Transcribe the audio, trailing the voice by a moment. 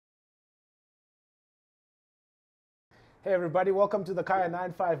Hey everybody, welcome to the Kaya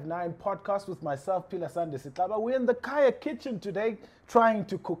 959 podcast with myself, Philasande Sixaba. We're in the Kaya kitchen today trying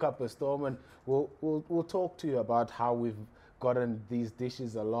to cook up a storm, and we'll talk to you about how we've gotten these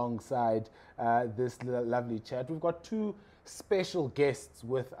dishes alongside this lovely chat. We've got two special guests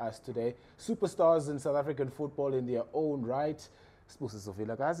with us today, superstars in South African football in their own right. Sibusiso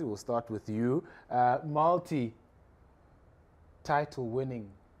Vilakazi, we'll start with you. Multi-title winning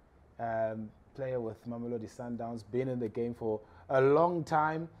player with Mamelodi Sundowns, been in the game for a long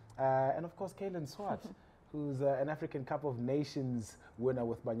time. And of course, Kaylin Swart, who's an African Cup of Nations winner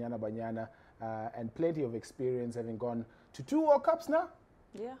with Banyana, and plenty of experience, having gone to 2 World Cups now.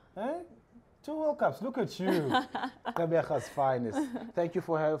 Yeah. Eh? 2 World Cups. Look at you. Kabeja's finest. Thank you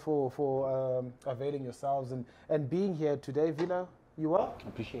for availing yourselves and being here today. Vila, you well?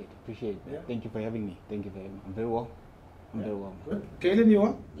 Appreciate. Yeah. Thank you for having me. I'm very well. Very well. Good. Kaylin, you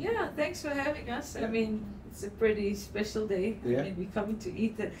well? Yeah, thanks for having us. I mean, it's a pretty special day. Yeah. I mean, we're coming to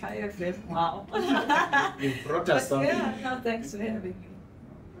eat at Kaya FM. Wow. You brought us something. Yeah, no, thanks for having me.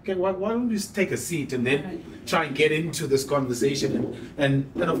 Okay, why don't we just take a seat and then try and get into this conversation and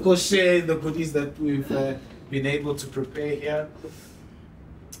of course share the goodies that we've been able to prepare here.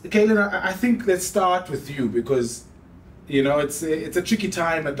 Kaylin, I think let's start with you because, you know, it's a tricky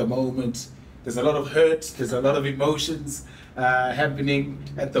time at the moment. There's a lot of hurt, there's a lot of emotions happening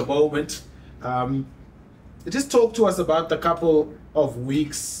at the moment. Just talk to us about the couple of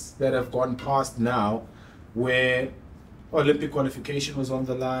weeks that have gone past now where Olympic qualification was on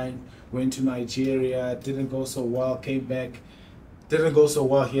the line, went to Nigeria, didn't go so well, came back, didn't go so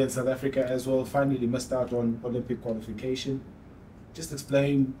well here in South Africa as well, finally missed out on Olympic qualification. Just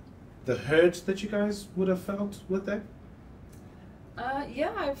explain the hurt that you guys would have felt with that.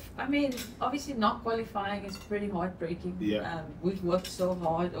 I mean, obviously not qualifying is pretty heartbreaking. Yeah. We've worked so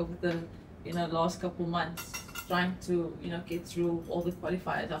hard over the, last couple months trying to, get through all the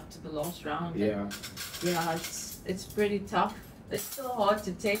qualifiers up to the last round. Yeah. And, it's pretty tough. It's still hard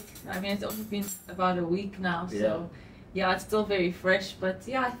to take. I mean, it's only been about a week now, so it's still very fresh. But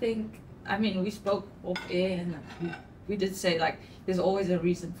yeah, we spoke off air and we did say like there's always a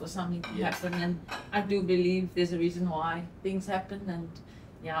reason for something to happen, and I do believe there's a reason why things happen, and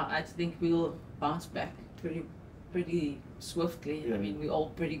I think we'll bounce back pretty swiftly. Yeah. I mean, we're all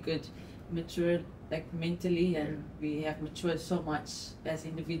pretty good, matured like mentally, and we have matured so much as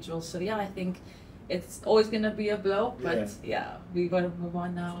individuals. So I think it's always gonna be a blow, but we gotta move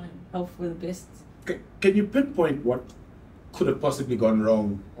on now and hope for the best. Can you pinpoint what could have possibly gone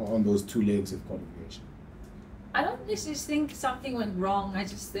wrong on those 2 legs of qualification? I don't necessarily think something went wrong. I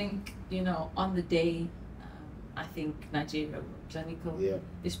just think, on the day, I think Nigeria were clinical,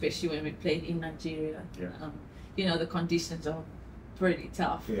 especially when we played in Nigeria. Yeah. The conditions are pretty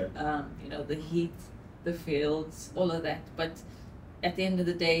tough. Yeah. The heat, the fields, all of that. But at the end of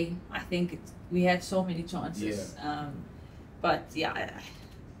the day, I think we had so many chances. I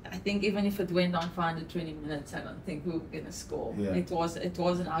think even if it went on for under 20 minutes, I don't think we were going to score. Yeah. It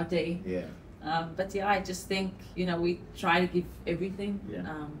wasn't our day. Yeah. I just think, we try to give everything.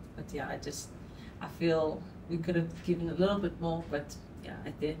 Yeah. I feel we could have given a little bit more, but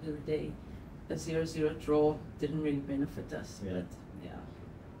at the end of the day, the 0-0 draw didn't really benefit us. Yeah. But,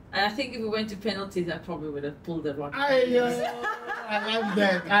 and I think if we went to penalties, I probably would have pulled it one. I love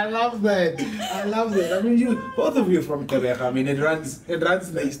that. I mean, both of you from Kabeja. I mean, it runs in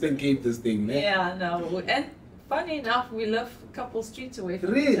the Eastern Cape, this thing. Yeah, no. And funny enough, we live a couple streets away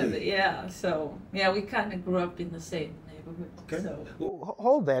from Really? each other. Yeah, so, we kind of grew up in the same neighborhood. Okay. So.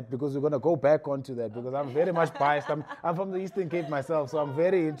 Hold that, because we're going to go back onto that, because I'm very much biased. I'm from the Eastern Cape myself, so I'm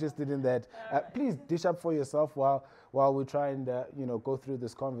very interested in that. Please dish up for yourself while we try and go through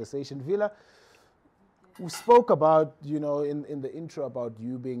this conversation. Vila, we spoke about, in the intro about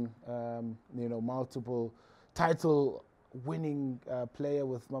you being, multiple title winning player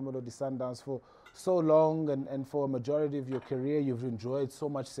with Mamelodi Sundowns for so long, and for a majority of your career, you've enjoyed so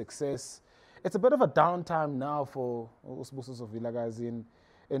much success. It's a bit of a downtime now for Sibusiso Vilakazi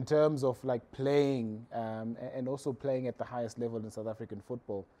in terms of like playing and also playing at the highest level in South African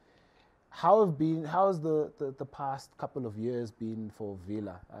football. How's the past couple of years been for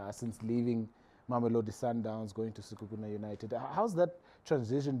Vila since leaving Mamelodi Sundowns, going to Sekhukhune United? How's that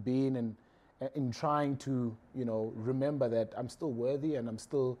transition been, and in trying to remember that I'm still worthy and I'm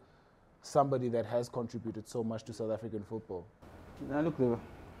still somebody that has contributed so much to South African football? Now look, the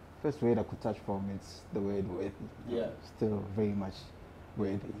first word I could touch from it's the word worthy. Yeah. Still very much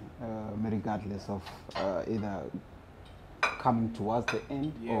worthy, regardless of either coming towards the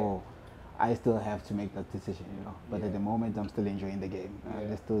end or I still have to make that decision, you know. But at the moment, I'm still enjoying the game.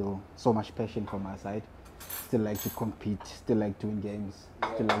 There's still so much passion from my side. Still like to compete, still like to win games,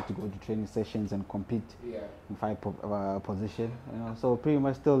 still like to go to training sessions and compete in fight position, you know. So pretty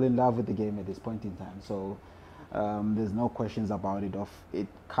much still in love with the game at this point in time. So there's no questions about it of it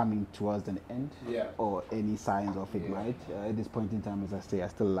coming towards an end or any signs of it might. At this point in time, as I say, I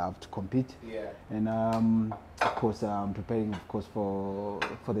still love to compete. And of course, I'm preparing, of course, for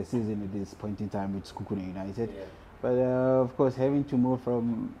the season at this point in time with Sekhukhune United. But of course, having to move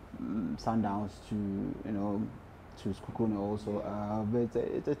from Sundowns to, you know, to Sekhukhune also, but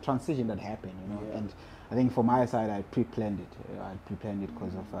it's a transition that happened, you know. And I think for my side, I pre-planned it. I pre-planned it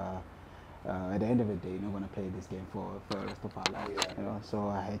because of at the end of the day, you're not gonna play this game for the rest of our lives, you know. So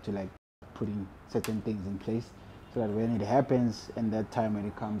I had to like put in certain things in place so that when it happens and that time when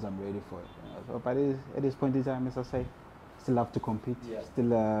it comes, I'm ready for it. You know? So, but at this point in time, as I say, still love to compete,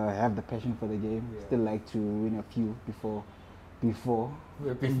 still have the passion for the game, still like to win a few before. I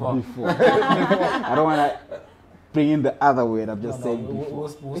don't want to bring in the other word. I'm just saying before.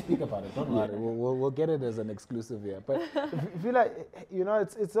 We'll speak about it. Don't worry. We'll get it as an exclusive here. But I feel like, you know,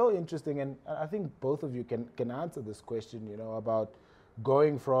 it's so interesting, and I think both of you can answer this question, you know, about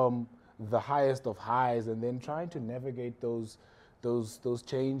going from the highest of highs and then trying to navigate those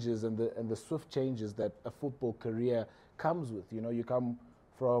changes and the swift changes that a football career comes with. You know, you come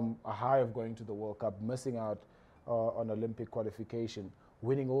from a high of going to the World Cup, missing out on Olympic qualification,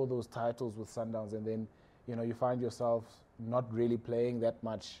 winning all those titles with Sundowns, and then, you know, you find yourself not really playing that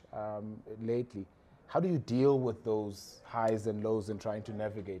much lately. How do you deal with those highs and lows and trying to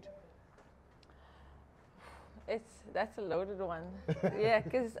navigate? That's a loaded one. Yeah,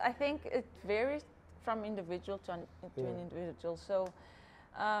 because I think it varies from individual to an individual. So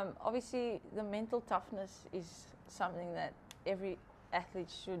obviously the mental toughness is something that every athlete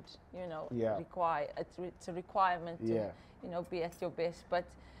should, you know, require. It's a requirement to, you know, be at your best. But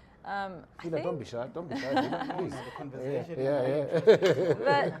I think, don't be shy. Don't be shy. Please.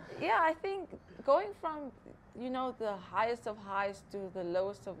 But yeah, I think going from, you know, the highest of highs to the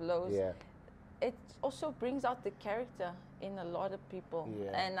lowest of lows, it also brings out the character in a lot of people.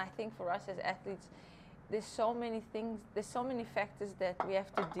 And I think for us as athletes, there's so many things, there's so many factors that we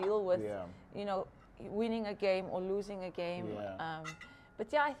have to deal with, you know, winning a game or losing a game.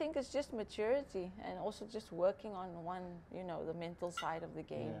 But yeah, I think it's just maturity and also just working on you know, the mental side of the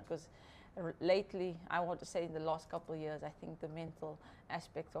game. Because lately, I want to say in the last couple of years, I think the mental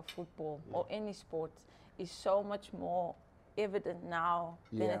aspect of football or any sport is so much more evident now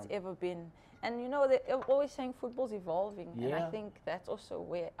than it's ever been. And you know, they're always saying football's evolving, and I think that's also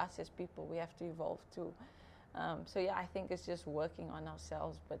where us as people, we have to evolve too. So yeah, I think it's just working on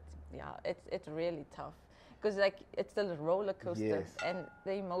ourselves, but yeah, it's really tough. Because like it's a roller coaster, and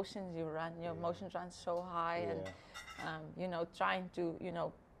the emotions you run, your emotions run so high, and you know, trying to, you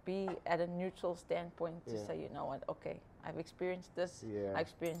know, be at a neutral standpoint to say, you know what, okay, I've experienced this, I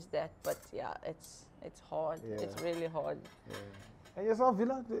experienced that, but yeah, it's hard. It's really hard. And yourself,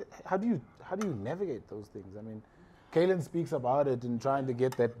 Vila, how do you navigate those things? I mean, Kaylin speaks about it and trying to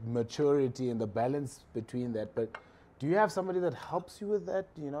get that maturity and the balance between that. But do you have somebody that helps you with that?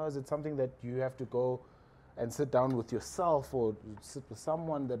 You know, is it something that you have to go and sit down with yourself or sit with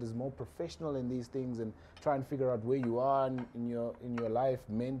someone that is more professional in these things and try and figure out where you are in your life,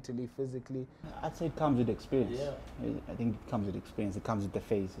 mentally, physically? I'd say it comes with experience. I think it comes with experience. It comes with the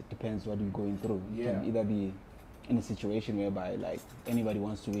phase. It depends what you're going through. You can either be in a situation whereby like anybody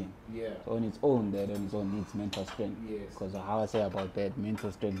wants to win. So on its own, that on its own needs mental strength. Because how I say about that,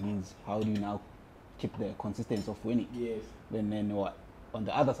 mental strength means how do you now keep the consistency of winning? Then what? On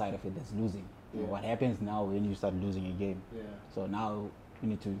the other side of it, there's losing. What happens now when you start losing a game? So now you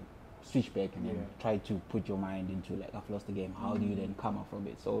need to switch back and then try to put your mind into like, I've lost the game. How do you then come up from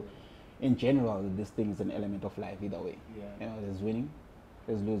it? So in general, this thing is an element of life either way. You know, there's winning,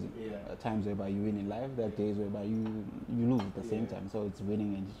 there's losing. Times whereby you win in life, there are days whereby you lose at the same time. So it's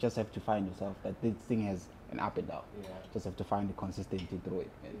winning, and you just have to find yourself that this thing has an up and down. Just have to find the consistency through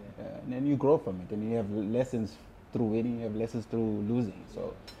it. And then you grow from it, and you have lessons through winning, you have lessons through losing.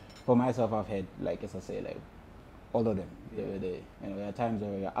 So for myself, I've had, like, as I say, like, all of them. You know, there are times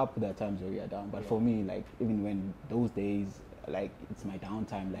where you're up, there are times where you're down. But for me, like, even when those days, like, it's my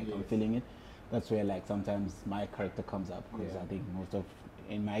downtime, like, I'm feeling it, that's where, like, sometimes my character comes up. Because I think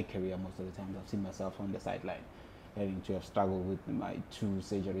in my career, most of the times, I've seen myself on the sideline, having to have struggled with my 2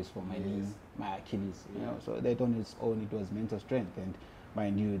 surgeries for my knees, my Achilles, you know. So that on its own, it was mental strength. And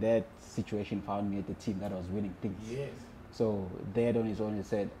mind you, that situation found me at the team that was winning things. So Dad on his own, he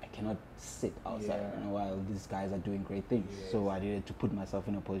said, I cannot sit outside while these guys are doing great things. So I needed to put myself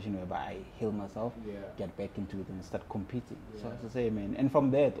in a position whereby I heal myself, get back into it and start competing. So as I say, man, and from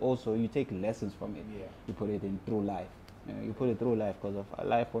that also you take lessons from it. You put it in through life. You put it through life because of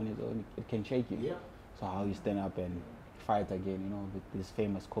life on its own, it can shake you. So how you stand up and fight again, with these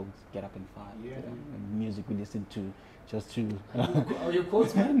famous quotes, get up and fight. And music we listen to just to... Are you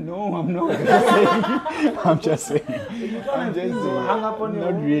quotes, man? No, I'm not. I'm just saying. You don't hang up on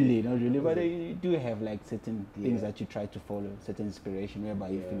your... Not really, but you do have like certain things that you try to follow, certain inspiration whereby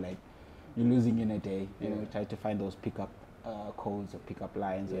you feel like you're losing in a day, try to find those pick-up codes or pick-up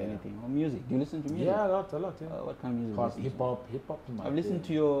lines or anything. Or music. Do you listen to music? Yeah, a lot. What kind of music? Hip hop. I've listened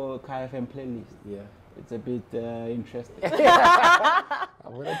to your KFM playlist. Yeah. It's a bit interesting.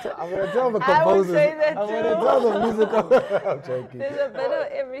 I'm gonna tell the composers. I would say that I'm gonna tell the musical. I'm joking. There's a bit of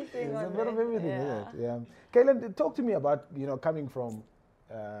everything. There's a bit of everything in it. Yeah. Kaylin, talk to me about coming from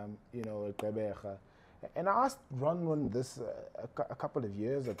Gqeberha. And I asked Ronwin this a couple of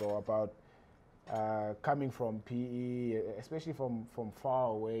years ago about coming from PE, especially from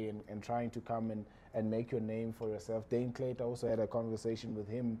far away, and trying to come and make your name for yourself. Dane Clayton also had a conversation with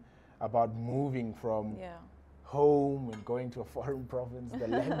him about moving from home and going to a foreign province. The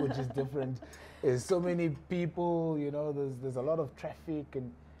language is different. There's so many people, there's a lot of traffic.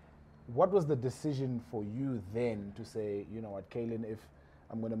 And what was the decision for you then to say, you know what, Kaylin, if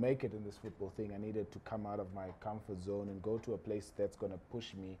I'm going to make it in this football thing, I needed to come out of my comfort zone and go to a place that's going to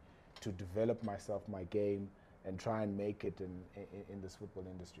push me to develop myself, my game, and try and make it in this football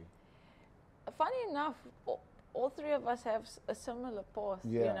industry? Funny enough, all three of us have a similar path,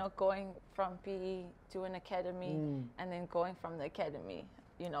 going from PE to an academy and then going from the academy,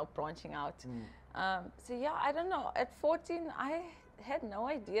 branching out. So yeah, I don't know. At 14, I had no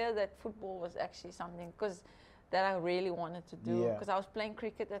idea that football was actually something that I really wanted to do, because I was playing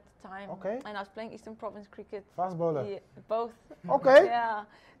cricket at the time. And I was playing Eastern Province cricket. Fast bowler? Yeah, both. Yeah.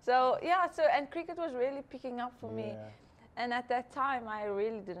 So and cricket was really picking up for me. And at that time, I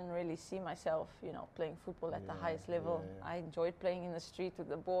really didn't really see myself, playing football at the highest level. I enjoyed playing in the street with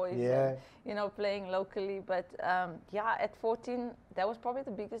the boys, and, playing locally. But at 14, that was probably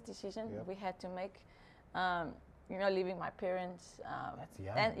the biggest decision we had to make. Leaving my parents. That's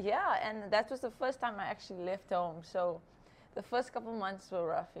young. And that was the first time I actually left home. So the first couple months were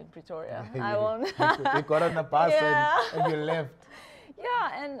rough in Pretoria. I won't. You got on the bus and you left.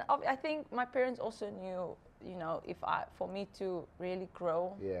 Yeah, and I think my parents also knew, for me to really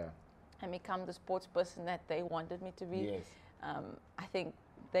grow and become the sports person that they wanted me to be. I think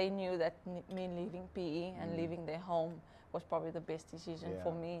they knew that me leaving PE and leaving their home was probably the best decision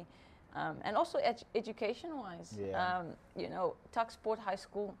for me. And also education-wise, Tuck Sport High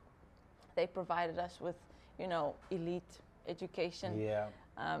School, they provided us with, elite education.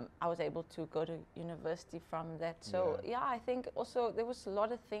 I was able to go to university from that. So I think also there was a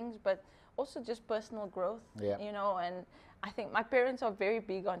lot of things, but also just personal growth, and I think my parents are very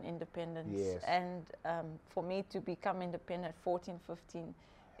big on independence. And for me to become independent at 14, 15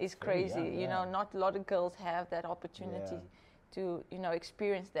 is crazy. Not a lot of girls have that opportunity to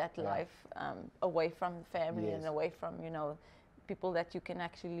experience that life away from family and away from people that you can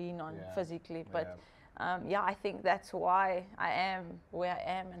actually lean on physically. But I think that's why I am where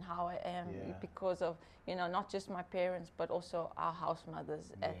I am and how I am, because of not just my parents but also our house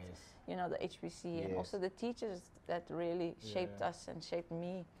mothers at the HBC and also the teachers that really shaped us and shaped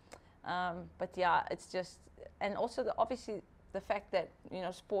me. But it's just, and also obviously the fact that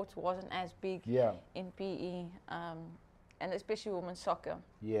sports wasn't as big in PE. And especially women's soccer.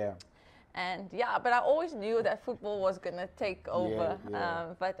 And but I always knew that football was going to take over.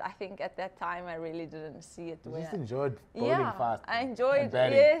 But I think at that time I really didn't see it. You just enjoyed bowling fast. I enjoyed,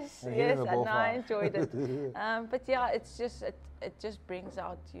 yes, and I enjoyed it. But it's just, it just brings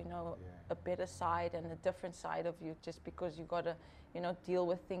out, a better side and a different side of you, just because you got to, deal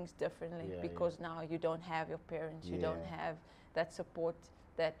with things differently, because now you don't have your parents, you don't have that support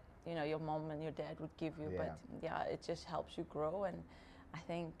that your mom and your dad would give you. But it just helps you grow, and I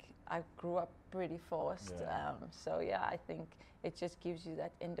think I grew up pretty fast. So I think it just gives you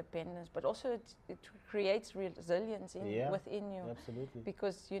that independence, but also it creates resilience within you. Absolutely.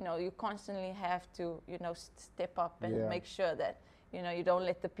 Because you constantly have to step up and make sure that you don't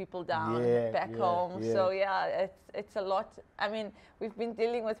let the people down back home. So it's a lot. I mean, we've been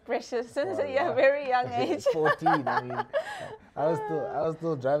dealing with pressure since a very young age. 14. I mean, I was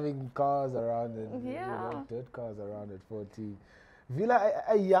still driving cars around and dirt cars around at 14.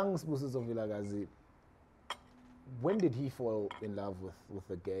 A young Sibusiso Vilakazi, when did he fall in love with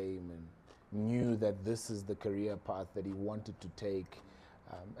the game, and knew that this is the career path that he wanted to take?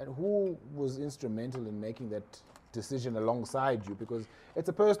 And who was instrumental in making that decision alongside you? Because it's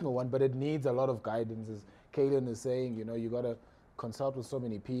a personal one, but it needs a lot of guidance. As Kaylin is saying, you know, you got to consult with so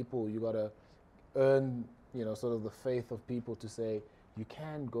many people. You got to earn, you know, sort of the faith of people to say, you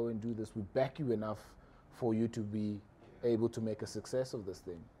can go and do this. We back you enough for you to be able to make a success of this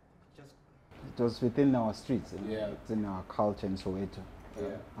thing. It was within our streets, you know, it's in our culture in Soweto.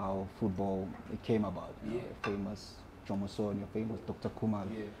 How football it came about. You know, famous Jomoson, your famous Dr. Kumar.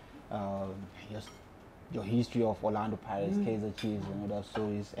 Just your history of Orlando Pirates, Kaizer Chiefs, and other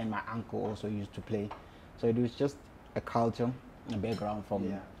stories. And my uncle also used to play. So it was just a culture, a background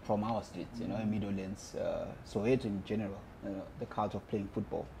from our streets, you know, in Midlands, Soweto in general. You know, the culture of playing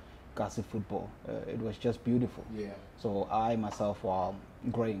football, Kasi football. It was just beautiful. So I myself, while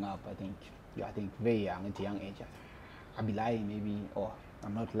growing up, I think very young, at a young age, I'll be lying maybe, or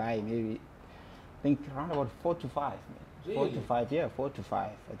I'm not lying, maybe, I think around about 4 to 5. Really? 4 to 5, yeah, 4 to 5,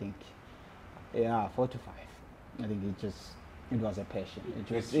 I think. Yeah, 4 to 5. I think it was a passion.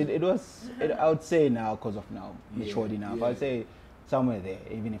 I would say now, because of now, matured enough, I'd say somewhere there,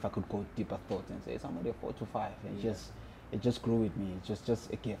 even if I could go deeper thoughts and say somewhere there, 4 to 5. It just grew with me. It's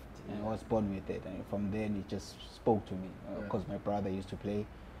just a gift. And I was born with it. And from then, it just spoke to me. Because my brother used to play.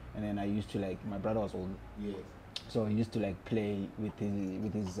 And then I used to my brother was old. So I used to play with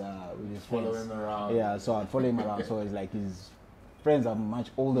his friends. Follow him around. Yeah, so I'd follow him around. So it's like his friends are much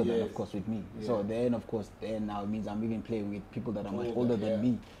older than, of course, with me. So then, of course, now it means I'm even playing with people that are much older than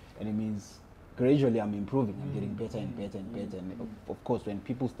me. And it means gradually I'm improving. I'm getting better and better and better. And of course, when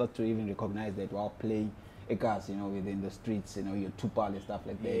people start to even recognize that while playing Ekas, you know, within the streets, you know, your Tupal and stuff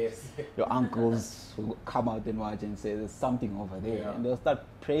like that. Your uncles will come out and watch and say there's something over there. And they'll start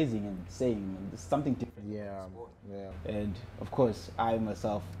praising and saying there's something different. And of course, I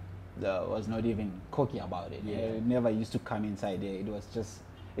myself was not even cocky about it. I never used to come inside there.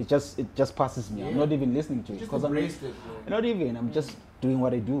 It just passes me. I'm not even listening to it. Because I'm just doing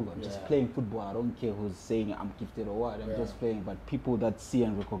what I do. I'm just playing football. I don't care who's saying I'm gifted or what. I'm just playing. But people that see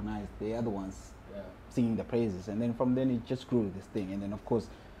and recognize, they are the ones singing the praises. And then from then it just grew, this thing. And then of course,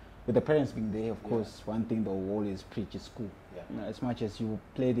 with the parents being there, of course, one thing they'll always preach is school. You know, as much as you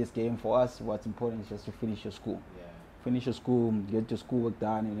play this game, for us, what's important is just to finish your school. Finish your school, get your schoolwork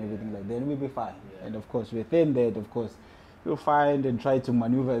done and everything like that, and we'll be fine. And of course, within that, of course, you'll find and try to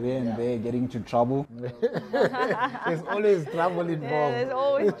maneuver there and there, getting into trouble. There's always trouble involved. There's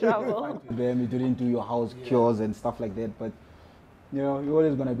always trouble. Then you didn't do your house chores and stuff like that, but you know, you're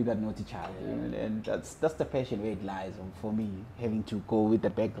always gonna be that naughty child, and that's the passion where it lies. For me, having to go with the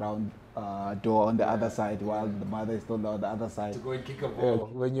background door on the other side while the mother is still on the other side. To go and kick a ball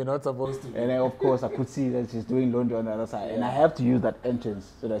when you're not supposed to. And then, of course, I could see that she's doing laundry on the other side, and I have to use that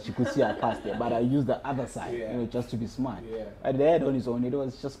entrance so that she could see I passed there. But I use the other side, you know, just to be smart. And Dad on his own, it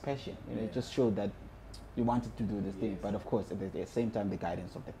was just passion. You know, it just showed that he wanted to do this thing. But of course, at the same time, the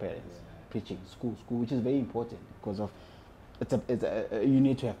guidance of the parents, preaching, school, which is very important because of. You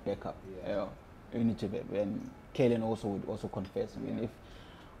need to have backup. You know, you need to be, and Kaylin would also confess. I mean, if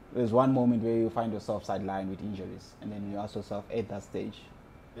there's one moment where you find yourself sidelined with injuries, and then you ask yourself at that stage,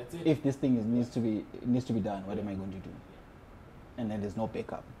 that's it. If this thing needs to be done, what am I going to do? And then there's no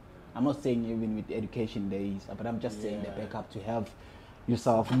backup. I'm not saying even with education there is, but I'm just saying the backup to have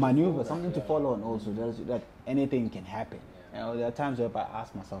yourself maneuver, something to follow on also. That anything can happen. You know, there are times where I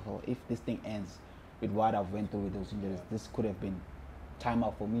ask myself, oh, if this thing ends with what I've went through with those injuries, this could have been time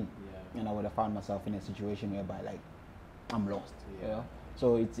out for me, and I would have found myself in a situation whereby I'm lost. You know?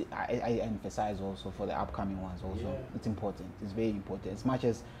 So I emphasize also for the upcoming ones also. It's important. It's very important. As much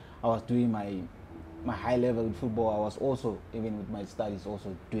as I was doing my high level in football, I was also, even with my studies,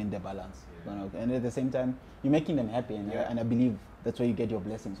 also doing the balance. You know? And at the same time, you're making them happy, and I believe that's where you get your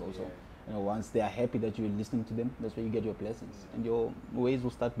blessings also. You know, once they are happy that you're listening to them, that's where you get your blessings, and your ways will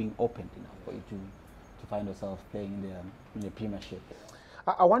start being opened enough for you to find yourself playing in the Premiership.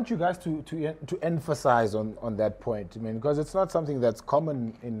 I want you guys to emphasize on that point. I mean, because it's not something that's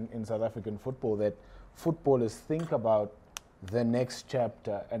common in South African football, that footballers think about the next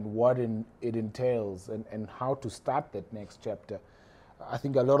chapter and what it entails and how to start that next chapter. I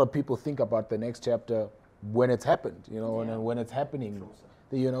think a lot of people think about the next chapter when it's happened, you know, and when it's happening,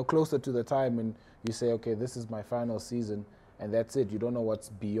 closer to the time, and you say, okay, this is my final season, and that's it. You don't know what's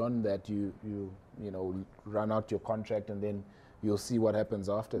beyond that. You run out your contract, and then you'll see what happens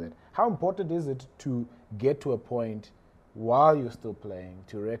after that. How important is it to get to a point while you're still playing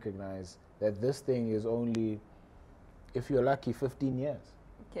to recognize that this thing is only, if you're lucky, 15 years?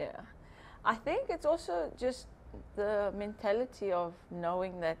 Yeah. I think it's also just the mentality of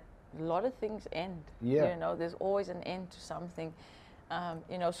knowing that a lot of things end. Yeah. You know, there's always an end to something.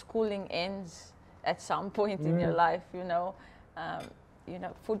 You know, schooling ends at some point in your life. You know,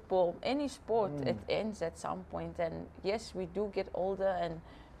 football, any sport, it ends at some point. And yes, we do get older, and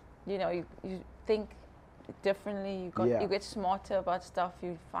you know, you think differently. You get smarter about stuff.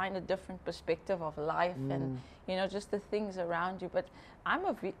 You find a different perspective of life, and you know, just the things around you. But I'm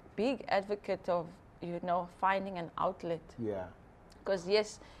a big advocate of, you know, finding an outlet. Yeah. Because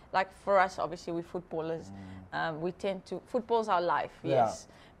yes, like for us, obviously we're footballers. We tend to, football's our life, yes.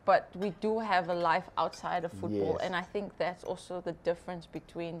 But we do have a life outside of football. Yes. And I think that's also the difference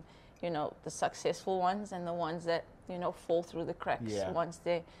between, you know, the successful ones and the ones that, you know, fall through the cracks once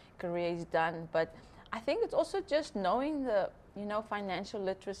their career is done. But I think it's also just knowing the, you know, financial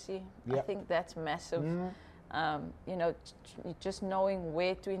literacy. I think that's massive. You know, just knowing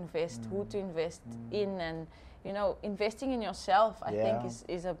where to invest, who to invest in, and you know, investing in yourself, I think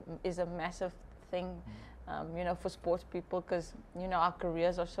is a massive thing, you know, for sports people, because you know, our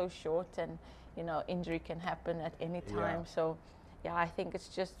careers are so short, and you know, injury can happen at any time. So yeah, I think it's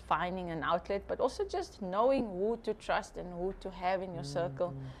just finding an outlet, but also just knowing who to trust and who to have in your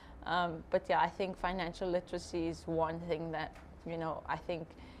circle. But yeah, I think financial literacy is one thing that, you know, I think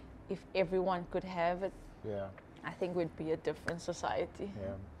if everyone could have it, I think we'd be a different society.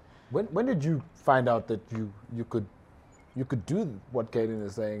 When did you find out that you could do what Kaylin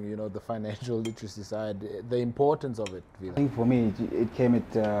is saying, you know, the financial literacy side, the importance of it? I think for me, it came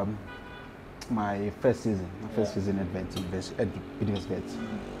at my first season at Vilakazi,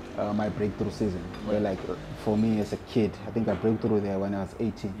 my breakthrough season. Where, like, for me as a kid, I think I broke through there when I was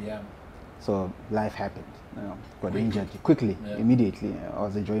 18. So life happened. You know, got injured quickly, immediately. I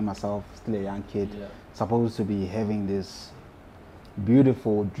was enjoying myself, still a young kid, supposed to be having this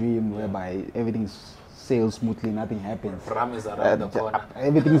beautiful dream whereby everything sails smoothly, nothing happens. Ram is around the corner.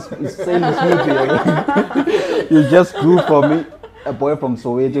 Everything is sailing smoothly. You just grew from a boy from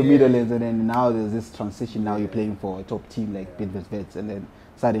Soweto, Midlands, and then now there's this transition. Now you're playing for a top team like Vilakazi, and then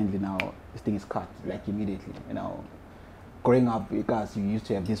suddenly now this thing is cut, like immediately. You know, growing up, because you used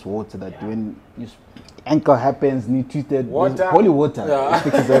to have this water that when ankle happens, knee twisted, holy water, it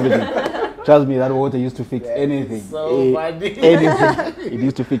fixes everything. Trust me, that water used to fix anything. So anything. It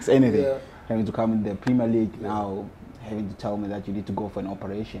used to fix anything. Having to come in the Premier League now, having to tell me that you need to go for an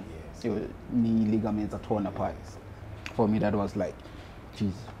operation. Your knee ligaments are torn apart. For me, that was like,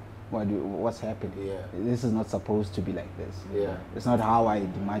 geez, what's happening? This is not supposed to be like this. It's not how I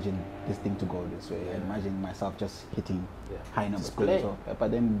imagined this thing to go this way. I imagined myself just hitting high numbers. So,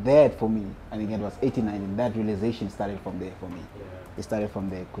 but then that for me, and again it was 18, 19, that realization started from there for me. It started from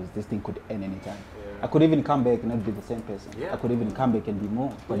there because this thing could end anytime. I could even come back and not be the same person. I could even come back and be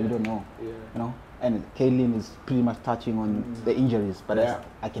more, but you don't know. You know? And Kaylin is pretty much touching on the injuries, but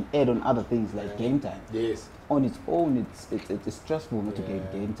I can add on other things like game time. On its own, it's stressful not to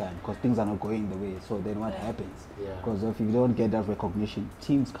get game time because things are not going the way. So then what happens? Because if you don't get that recognition,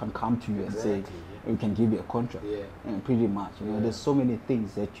 teams can come to you and say, we can give you a contract. And pretty much, you know, there's so many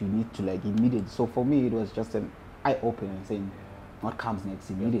things that you need to like immediately. So for me, it was just an eye-opener saying, what comes next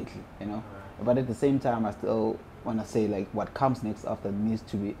immediately, you know? But at the same time, I still want to say, like, what comes next after needs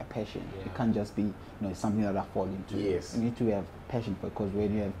to be a passion. It can't just be, you know, it's something that I fall into. You need to have passion for it, because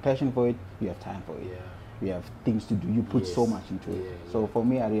when you have passion for it, you have time for it. You have things to do. You put so much into it. So for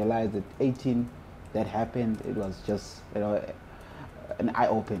me, I realized at 18, that happened. It was just, you know, an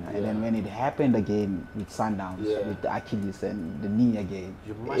eye-opener. And then when it happened again with Sundowns, with the Achilles and the knee again,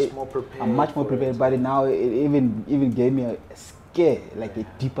 you're much more prepared. I'm much more prepared, but now it even gave me a scare, like a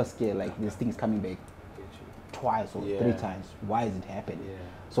deeper scare, like this thing is coming back twice or 3 times. Why is it happening?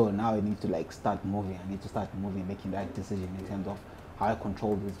 So now I need to like start moving. I need to start moving, making that decision in terms of how I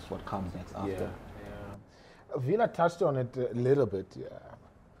control this, what comes next after. Vila touched on it a little bit.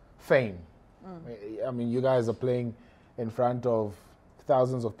 Fame. I mean, you guys are playing in front of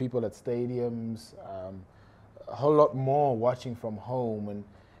thousands of people at stadiums, a whole lot more watching from home,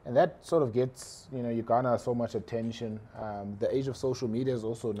 and that sort of gets, you know, you garner so much attention. The age of social media is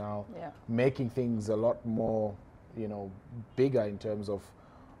also now making things a lot more, you know, bigger in terms of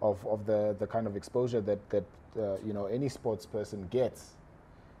the kind of exposure that you know, any sports person gets.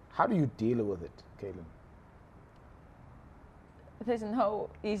 How do you deal with it, Kaylin? There's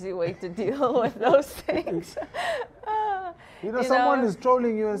no easy way to deal with those things. You know, someone is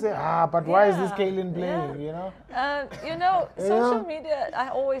trolling you and say, but why is this Kaylin playing, you know? You know, social media, I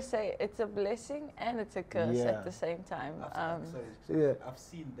always say it's a blessing and it's a curse at the same time. I've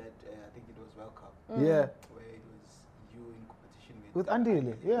seen that, I think it was World Cup. Yeah. Where it was you in competition with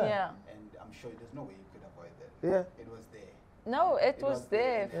Andile, yeah. And I'm sure there's no way you could avoid that. Yeah. It was there. No, it was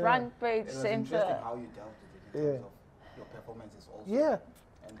there, front page, It was center. interesting how you dealt with it in terms of your performances also. Yeah.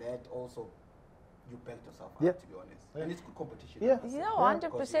 And that also, you backed yourself up, Yeah. to be honest. And it's good competition. Yeah. I must say. No,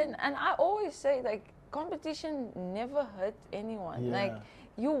 100%. And I always say, like, competition never hurt anyone. Yeah. Like,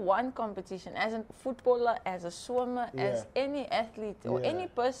 you won competition as a footballer, as a swimmer, as any athlete or any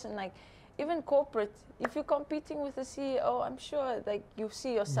person, like, even corporate. If you're competing with a CEO, I'm sure, like, you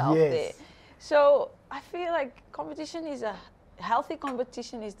see yourself there. So I feel like competition is healthy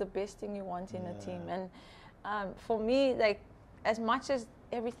competition is the best thing you want in a team. And for me, like, as much as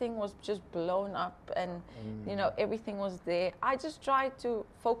everything was just blown up and you know everything was there, I just tried to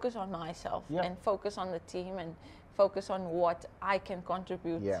focus on myself and focus on the team and focus on what I can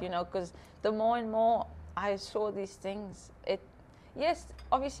contribute. You know, because the more and more I saw these things, yes,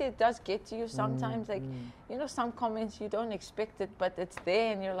 obviously it does get to you sometimes. Like, you know, some comments you don't expect it, but it's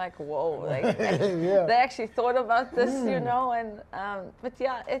there, and you're like, whoa, like they actually thought about this, you know. And but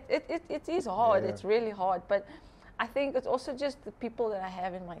yeah, it is hard. It's really hard, but I think it's also just the people that I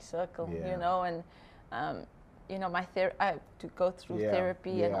have in my circle, you know, and you know, I have to go through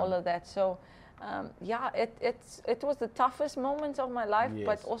therapy and all of that. So it was the toughest moments of my life,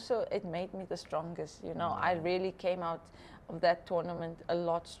 but also it made me the strongest. You know, I really came out of that tournament a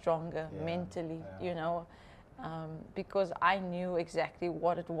lot stronger mentally, you know, because I knew exactly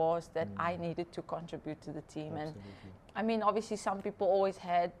what it was that I needed to contribute to the team. And I mean, obviously some people always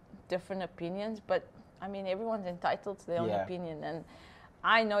had different opinions, but I mean, everyone's entitled to their own opinion, and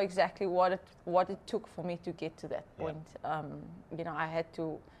I know exactly what it took for me to get to that point. You know, I had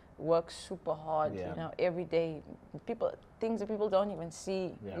to work super hard, you know, every day. Things that people don't even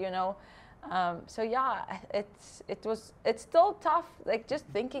see, you know. So yeah, it's still tough, like just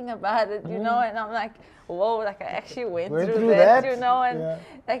thinking about it, you know. And I'm like, whoa, like I actually went through that, you know, and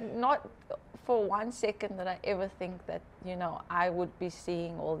like not for 1 second that I ever think that, you know, I would be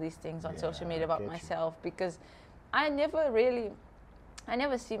seeing all these things on social media about myself, because I never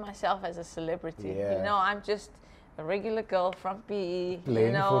see myself as a celebrity. You know, I'm just a regular girl from PE. Playing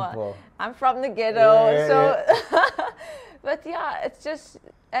you know, football. I'm from the ghetto, but yeah, it's just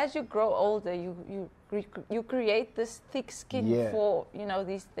as you grow older, you create this thick skin for, you know,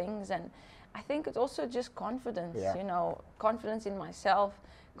 these things. And I think it's also just confidence. You know, confidence in myself,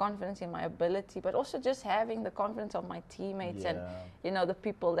 confidence in my ability, but also just having the confidence of my teammates and, you know, the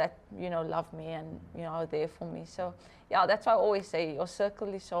people that, you know, love me and, you know, are there for me. So yeah, that's why I always say your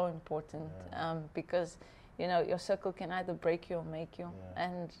circle is so important, because, you know, your circle can either break you or make you.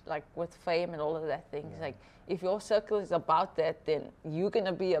 And like with fame and all of that things, like if your circle is about that, then you're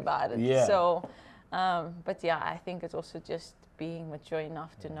gonna be about it. So but yeah, I think it's also just being mature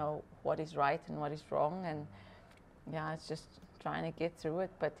enough to know what is right and what is wrong. And yeah, it's just trying to get through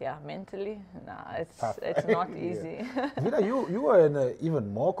it. But yeah, mentally, it's not easy. Vida, you were in an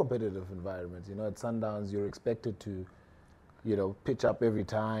even more competitive environment. You know, at Sundowns, you're expected to, you know, pitch up every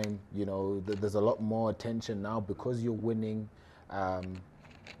time. You know, there's a lot more attention now because you're winning.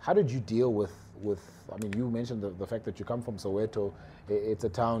 How did you deal with? I mean, you mentioned the fact that you come from Soweto. It's a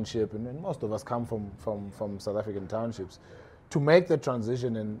township, and most of us come from South African townships. To make the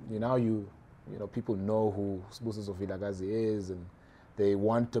transition, and you know, people know who Sibusiso Vilakazi is, and they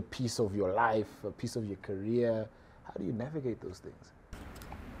want a piece of your life, a piece of your career. How do you navigate those things?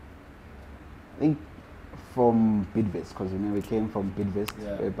 I think from Bidvest, because we came from Bidvest,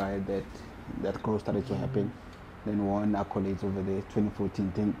 whereby that growth started to happen. Then won accolades over there,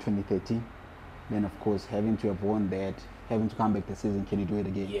 2014, 2013. Then of course, having to have won that, having to come back the season, can you do it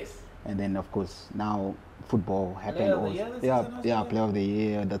again? Yes. And then of course, now football happened. Player of the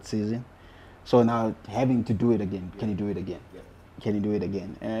year that season. So now having to do it again, can you do it again? Can you do it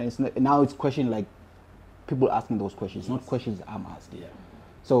again? And now it's question like people asking those questions, not questions I'm asking.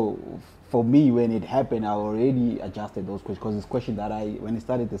 So for me, when it happened, I already adjusted those questions, because it's questions that when it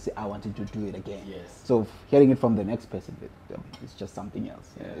started to say, I wanted to do it again. So hearing it from the next person, it's just something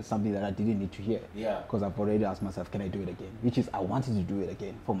else. It's something that I didn't need to hear. Because I've already asked myself, can I do it again? Which is, I wanted to do it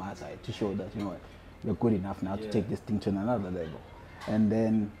again for my side, to show that, you know, you're good enough now to take this thing to another level. And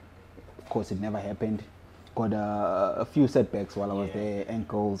then, of course, it never happened. Got a few setbacks while I was there,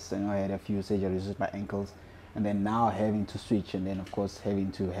 ankles, and I had a few surgeries with my ankles. And then now having to switch, and then of course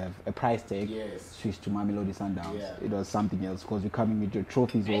having to have a price tag, switch to Mamelodi Sundowns. It was something else, because you're coming with your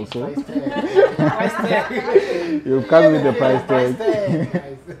trophies also. Price tag. You're coming with the price tag.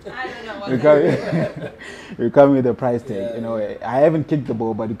 I don't know what you're coming with the price tag. You know, I haven't kicked the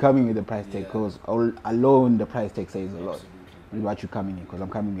ball, but you're coming with the price tag, because alone the price tag says a lot. With what you're coming in, because I'm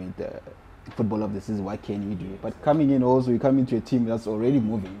coming with the football of the season, what can you do? But coming in also, you come into a team that's already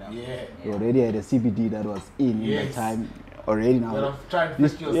moving now. You already had a CBD that was in the time already now. Well, I'm trying to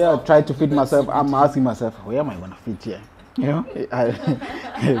fit yourself. Yeah, try to fit myself. I'm asking myself, where am I gonna fit here? You know,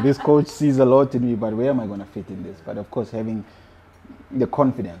 this coach sees a lot in me, but where am I gonna fit in this? But of course, having the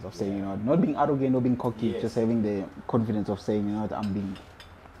confidence of saying, you know, not being arrogant, not being cocky, just having the confidence of saying, you know, I'm being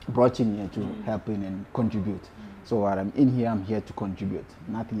brought in here to help in and contribute. So while I'm in here, I'm here to contribute.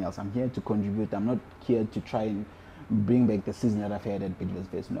 Nothing else. I'm here to contribute. I'm not here to try and bring back the season that I've had at Bidvest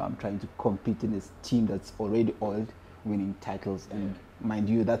Base. No, I'm trying to compete in this team that's already old, winning titles. And mind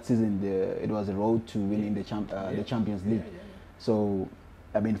you, that season it was a road to winning the Champions League. So,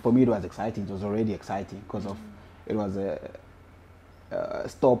 I mean, for me, it was exciting. It was already exciting because of it was a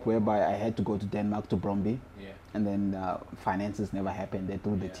stop whereby I had to go to Denmark to Brøndby, and then finances never happened. They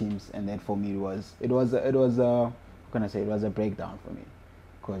threw the teams, and then for me it was how can I say, it was a breakdown for me.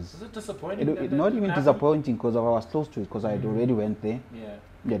 Because was it disappointing? Not even disappointing, because I was close to it, because I had already went there.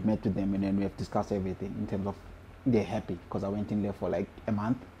 We had met with them, and then we have discussed everything in terms of they're happy, because I went in there for like a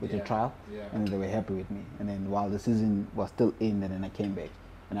month with a trial, and then they were happy with me. And then while the season was still in, and then I came back,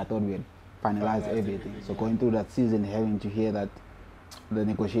 and I thought we had finalized everything. So going through that season, having to hear that the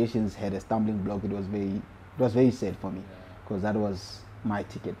negotiations had a stumbling block, it was very sad for me, because that was my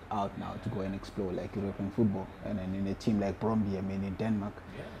ticket out now to go and explore like European football, and then in a team like Brøndby, I mean in Denmark,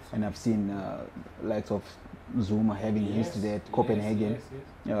 and I've seen likes of Zuma having a history at Copenhagen,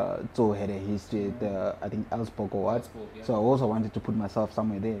 so had a history at I think Elfsborg or what. So I also wanted to put myself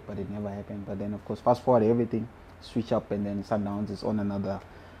somewhere there, but it never happened. But then of course, fast forward everything, switch up, and then Sundowns is on another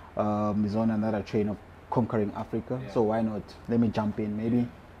train of conquering Africa. So why not? Let me jump in. Maybe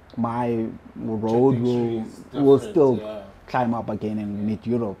my road will still climb up again and meet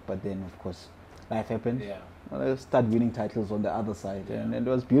Europe. But then of course, life happened. I start winning titles on the other side, and it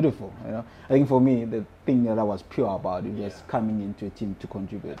was beautiful. You know, I think for me, the thing that I was pure about it was coming into a team to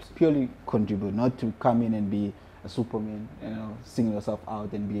contribute, purely contribute, not to come in and be a Superman, you know, sing yourself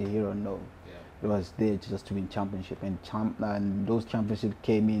out and be a hero. No, it was there just to win championship, and those championships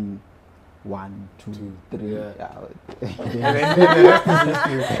came in 1, 2, 3.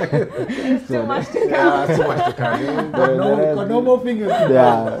 It's too much to count. Too much to count. No more fingers.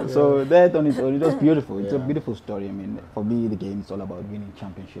 So that on its own, it was beautiful. It's a beautiful story. I mean, for me, the game is all about winning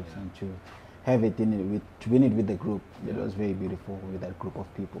championships, and to have it to win it with the group. It was very beautiful with that group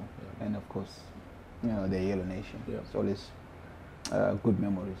of people, and of course, you know, the Yellow Nation. It's always good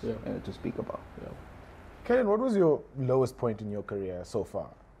memories to speak about. Kaylin, what was your lowest point in your career so far?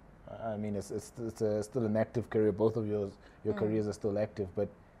 I mean, it's still an active career. Both of your careers are still active, but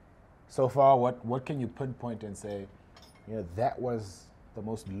so far, what can you pinpoint and say, you know, that was the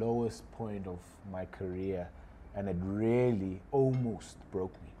most lowest point of my career, and it really almost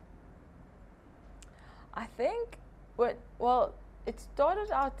broke me? I think, it started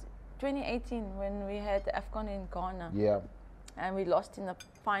out 2018 when we had the AFCON in Ghana. Yeah. And we lost in the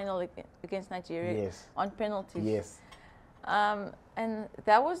final against Nigeria on penalties. Yes. And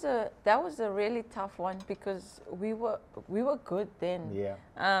that was a really tough one, because we were good then. Yeah.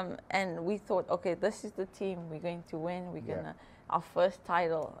 And we thought, okay, this is the team we're going to win. We're gonna our first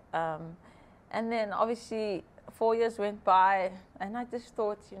title. And then obviously 4 years went by, and I just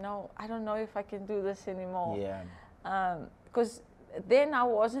thought, you know, I don't know if I can do this anymore. Yeah. Because then I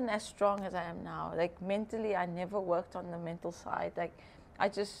wasn't as strong as I am now. Like mentally, I never worked on the mental side. Like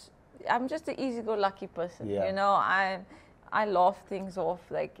I'm just an easy-go-lucky person. Yeah. You know, I laugh things off.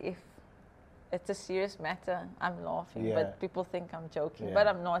 Like if it's a serious matter, I'm laughing, but people think I'm joking, but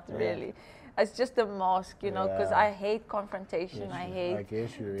I'm not really. It's just a mask, you know, because I hate confrontation. I hate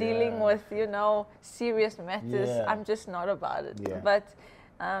dealing with, you know, serious matters. I'm just not about it. But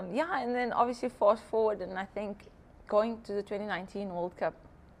and then obviously fast forward, and I think going to the 2019 World Cup,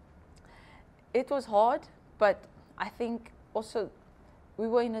 it was hard, but I think also we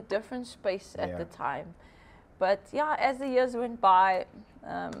were in a different space at the time. But as the years went by,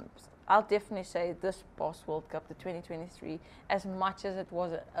 I'll definitely say this past World Cup, the 2023, as much as it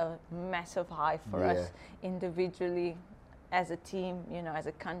was a massive high for us individually, as a team, you know, as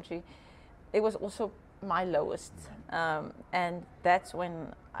a country, it was also my lowest. And that's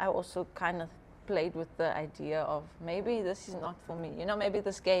when I also kind of played with the idea of maybe this is not for me. You know, maybe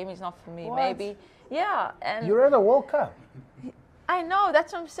this game is not for me. What? Maybe, and you're at a World Cup. I know,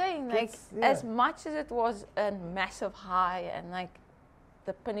 that's what I'm saying. Like, as much as it was a massive high and like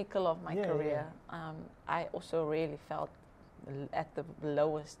the pinnacle of my career, I also really felt at the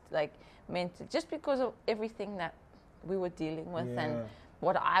lowest, like mentally, just because of everything that we were dealing with and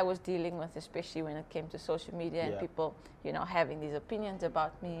what I was dealing with, especially when it came to social media and people, you know, having these opinions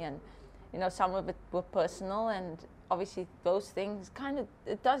about me, and you know, some of it were personal, and obviously those things kind of,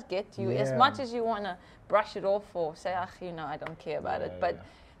 it does get to you as Yeah. much as you want to brush it off or say, you know, I don't care about it. But Yeah.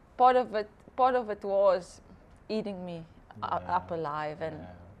 part of it was eating me up Yeah. alive. And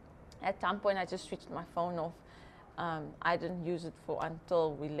at some point I just switched my phone off. I didn't use it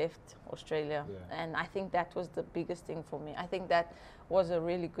until we left Australia. Yeah. And I think that was the biggest thing for me. I think that was a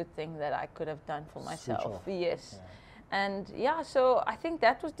really good thing that I could have done for Switch myself. off. Yes. Yeah. And yeah, so I think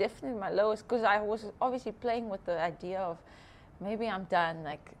that was definitely my lowest, because I was obviously playing with the idea of maybe I'm done,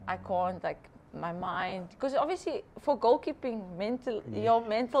 like I can't, like my mind, because obviously for goalkeeping, your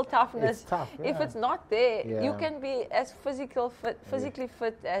mental toughness, It's tough, if yeah. it's not there, Yeah. you can be as physically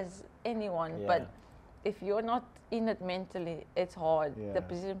fit as anyone, Yeah. but if you're not in it mentally, it's hard. Yeah. The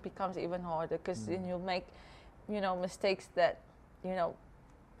position becomes even harder, because then you'll make, you know, mistakes that, you know,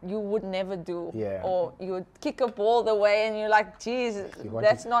 you would never do. Yeah. Or you would kick a ball the way and you're like, geez, want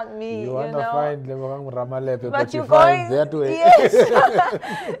that's to- not me, You want to know. find Lebogang Ramalepe, but you you're find going, that way. yes.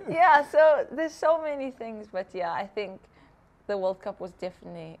 Yeah, so there's so many things, but yeah, I think the World Cup was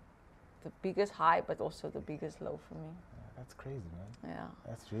definitely the biggest high, but also the biggest low for me. That's crazy, man. Yeah.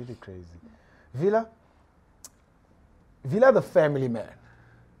 That's really crazy. Vila the family man.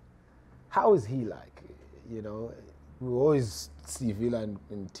 How is he like? You know, we always see Vila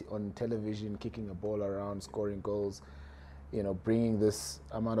on television kicking a ball around, scoring goals, you know, bringing this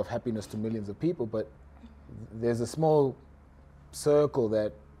amount of happiness to millions of people. But there's a small circle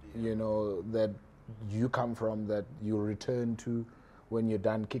that, you know, that you come from, that you return to when you're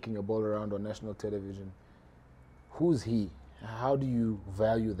done kicking a ball around on national television. Who's he? How do you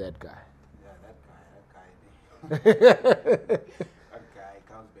value that guy? Yeah, that guy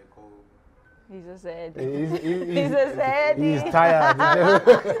comes back home. He's a sad. He's a sad. He's tired.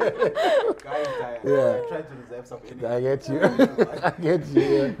 Guy is tired. Yeah. Try to reserve some energy. I get you. I get you.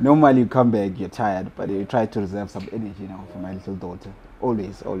 Yeah. Normally you come back, you're tired, but you try to reserve some energy, you know, for my little daughter.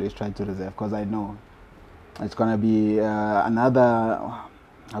 Always try to reserve, because I know it's gonna be another,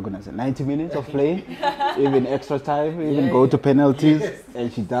 how can I say, 90 minutes of play, even extra time, even go to penalties,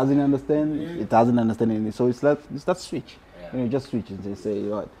 and she doesn't understand. It doesn't understand anything. So it's that switch. You know, just switch and say, you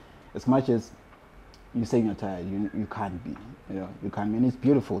know what, as much as you're saying you're tired, you can't be. You know, you can't. And it's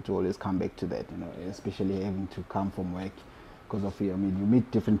beautiful to always come back to that. You know, especially having to come from work, because of you meet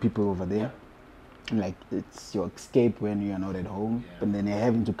different people over there. Like, it's your escape when you are not at home, but then you're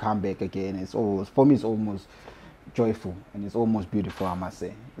having to come back again. It's always, for me, it's almost joyful, and it's almost beautiful, I must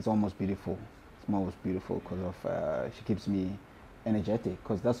say. It's almost beautiful. It's almost beautiful because of she keeps me energetic,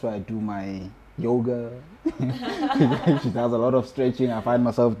 because that's why I do my yoga. She does a lot of stretching. I find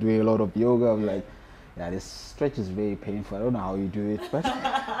myself doing a lot of yoga. I'm like, yeah, this stretch is very painful. I don't know how you do it, but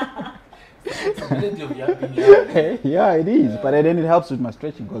yeah, it is. But then it helps with my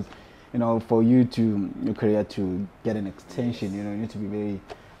stretching, because, you know, for your career to get an extension, you know, you need to be very,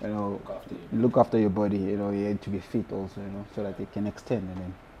 you know, look after your body. You know, you need to be fit also, you know, so that it can extend. And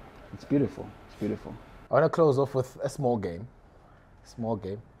then it's beautiful. It's beautiful. I want to close off with a small game. Small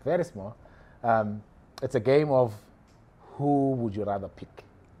game, very small. It's a game of who would you rather pick.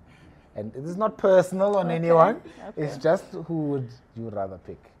 And it is not personal on anyone. Okay. It's just who would you rather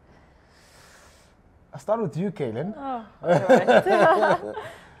pick. I'll start with you, Kaylin. Oh, all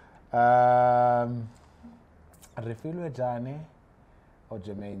right. Refilwe Jane or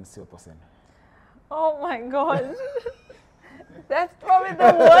Jermaine Silposen? Oh my God. That's probably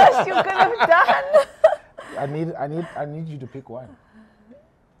the worst you could have done. I need you to pick one.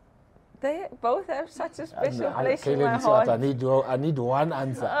 They both have such a special place in Kaylin my Swart, heart. I need one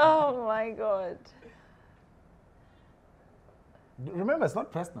answer. Oh my God. Remember, it's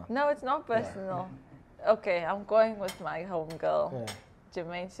not personal. No, it's not personal. Okay, I'm going with my home girl, Yeah.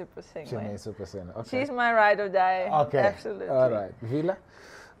 Jermaine Supersingh. Jermaine Silposen. Okay. She's my ride or die. Okay. Absolutely. All right. Vila.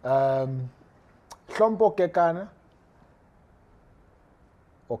 Hlompo Kekana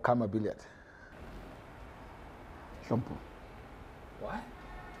or Kama Billiard? Hlompo. What?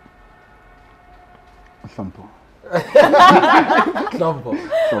 Hlompo. Hlompo.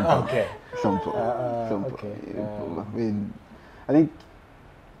 Hlompo. Okay. Hlompo. Hlompo. okay. I mean, I think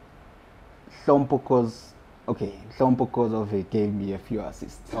Hlompo because of it gave me a few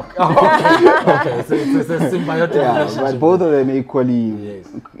assists. Okay, so it's a symbiotic relationship. But both of them Yes.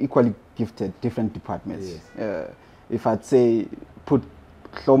 equally gifted, different departments. Yes. If I'd say put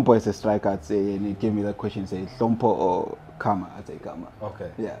Hlompo as a striker, I'd say, and you give me the question, say Hlompo or Kama, I'd say Kama.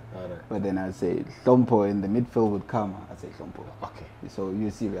 Okay. Yeah. All right. But then I'd say Hlompo in the midfield with Kama, I'd say Hlompo. Okay. So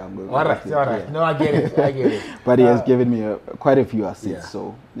you see where I'm going. All right. Yeah. No, I get it. But he has given me quite a few assists. Yeah.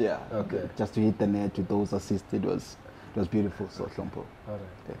 So yeah. Okay. Just to hit the net with those assists, it was beautiful. So Hlompo. All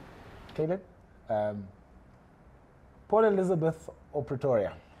right. Kaylin, Port Elizabeth or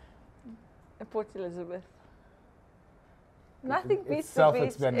Pretoria? Port Elizabeth. Nothing beats It's the beach.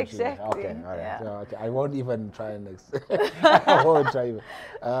 self-explanatory. Exactly. Okay, all right. Yeah. So, okay. I won't even try and I won't try even.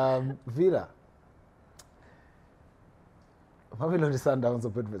 Vila. Mamelodi Sundowns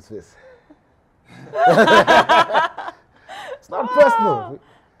or Bidvest Swiss? It's not personal.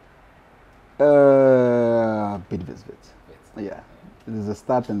 Bidvest. Yeah. There's a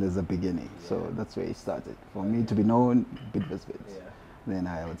start and there's a beginning. So that's where it started. For me to be known, Bidvest. Then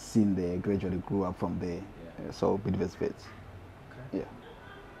I was seen there, gradually grew up from there. So Bidvest. Yeah.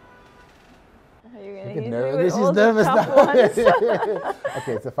 Are you gonna She's hit me with nervous. all She's the nervous tough now. ones?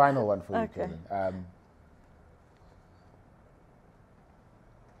 Okay, it's the final one for you, Okay. Kaylin.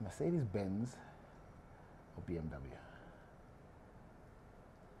 Mercedes-Benz or BMW?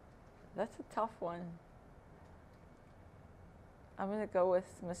 That's a tough one. I'm gonna go with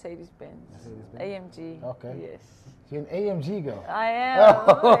Mercedes-Benz. Mercedes-Benz? AMG. Okay. Yes. You're an AMG girl. I am.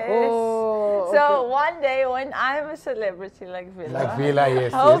 Oh, Yes. So one day when I'm a celebrity like Villa, Like Vila,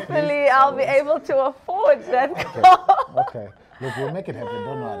 yes. hopefully I'll be able to afford that car. Okay. Look, we'll make it happen.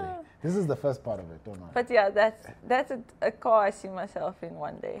 Don't worry. This is the first part of it. Don't worry. But yeah, that's a car I see myself in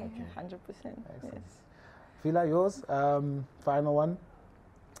one day. Okay. 100%. Excellent. Yes. Vila, yours? Final one.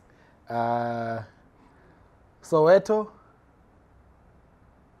 Soweto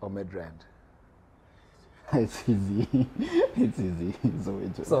or Midrand? It's easy. It's easy.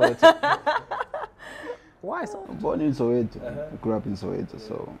 Soweto. Why Soweto? I'm born in Soweto. Grew up in Soweto.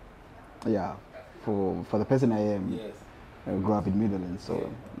 So, yeah, for the person I am, I grew up in Midlands. So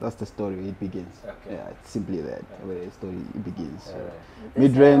that's the story. It begins. Okay. Yeah, it's simply that where the story begins. So.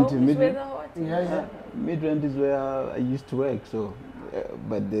 Midrand Midrand is where I used to work. So,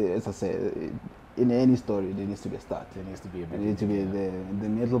 but as I said, in any story, there needs to be a start. There needs to be a There needs to be the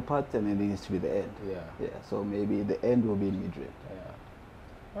middle part, and then there needs to be the end. Yeah. So maybe the end will be in Midrand.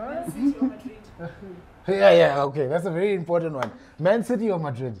 Yeah. Man City or Madrid? Yeah. Okay, that's a very important one. Man City or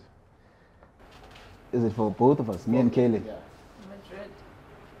Madrid? Is it for both of us, me and Kaylin? Yeah. Madrid.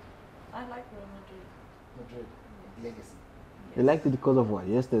 I like Real Madrid. Madrid. Legacy. You liked it because of what?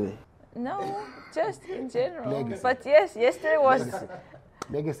 Yesterday? No, just in general. Legacy. But yes, yesterday was.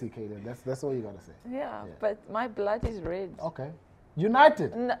 Legacy, Kaylin. That's all you gotta say. Yeah, but my blood is red. Okay.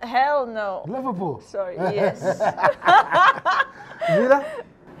 United. Hell no. Liverpool. Sorry, yes. Vila?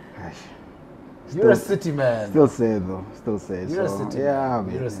 You're a City man. Still sad though. Still sad. You're so, a City yeah, man.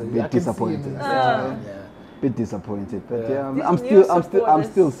 I'm You're a a City. I bit can see disappointed. him in Yeah. yeah. Bit disappointed, but Yeah. yeah, These I'm new still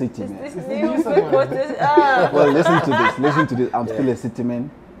supporters. City man. This the new new supporters. supporters. Well, listen to this. I'm still a City man,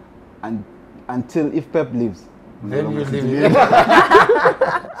 and until if Pep leaves, I'm no Then longer you City leave man. it.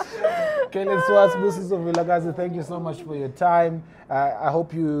 Kaylin Swart, Sibusiso, Vilakazi, thank you so much for your time. I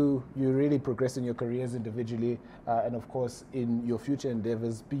hope you really progress in your careers individually and, of course, in your future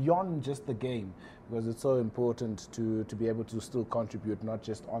endeavors beyond just the game, because it's so important to be able to still contribute, not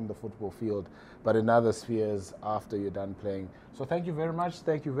just on the football field, but in other spheres after you're done playing. So thank you very much.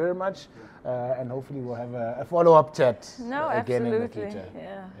 Thank you very much. And hopefully we'll have a follow-up chat No, again in the absolutely. future.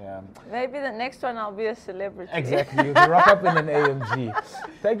 Yeah. Maybe the next one I'll be a celebrity. Exactly. You can rock up in an AMG.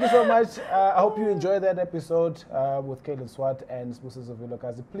 Thank you so much. I hope you enjoyed that episode with Kaylin Swart and Sibusiso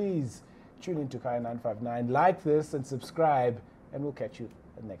Vilakazi. Please tune into Kaya 959, like this and subscribe, and we'll catch you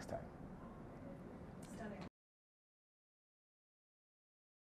next time.